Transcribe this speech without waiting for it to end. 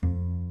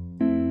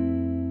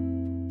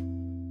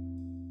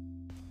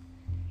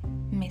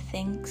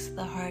Methinks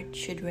the Heart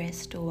Should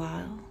Rest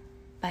Awhile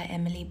by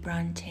Emily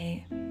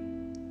Brontë.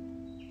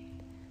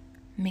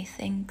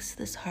 Methinks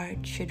this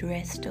heart should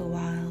rest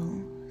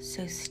awhile,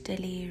 so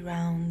stilly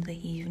round the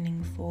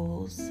evening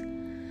falls.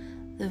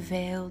 The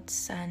veiled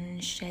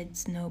sun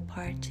sheds no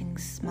parting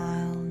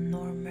smile,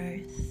 nor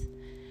mirth,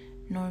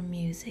 nor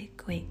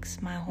music wakes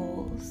my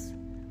halls.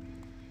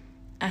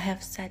 I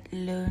have sat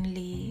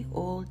lonely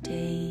all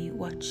day,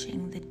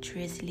 watching the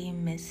drizzly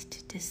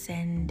mist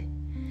descend,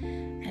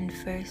 and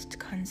first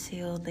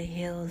conceal the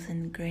hills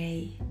in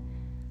grey,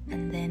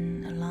 and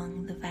then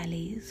along the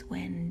valleys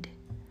wend.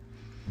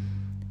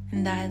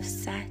 And I have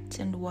sat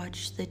and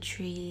watched the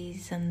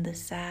trees and the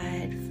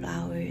sad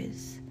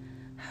flowers,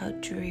 how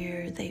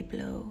drear they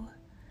blow.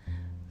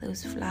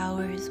 Those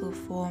flowers were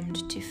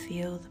formed to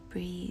feel the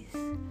breeze,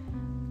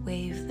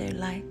 wave their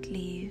light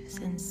leaves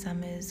in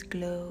summer's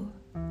glow.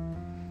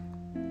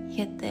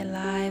 Yet their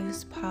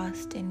lives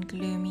passed in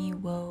gloomy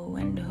woe,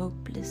 and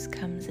hopeless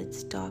comes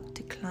its dark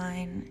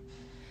decline.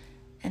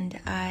 And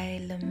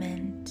I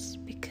lament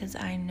because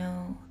I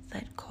know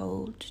that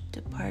cold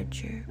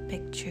departure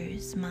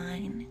pictures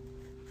mine.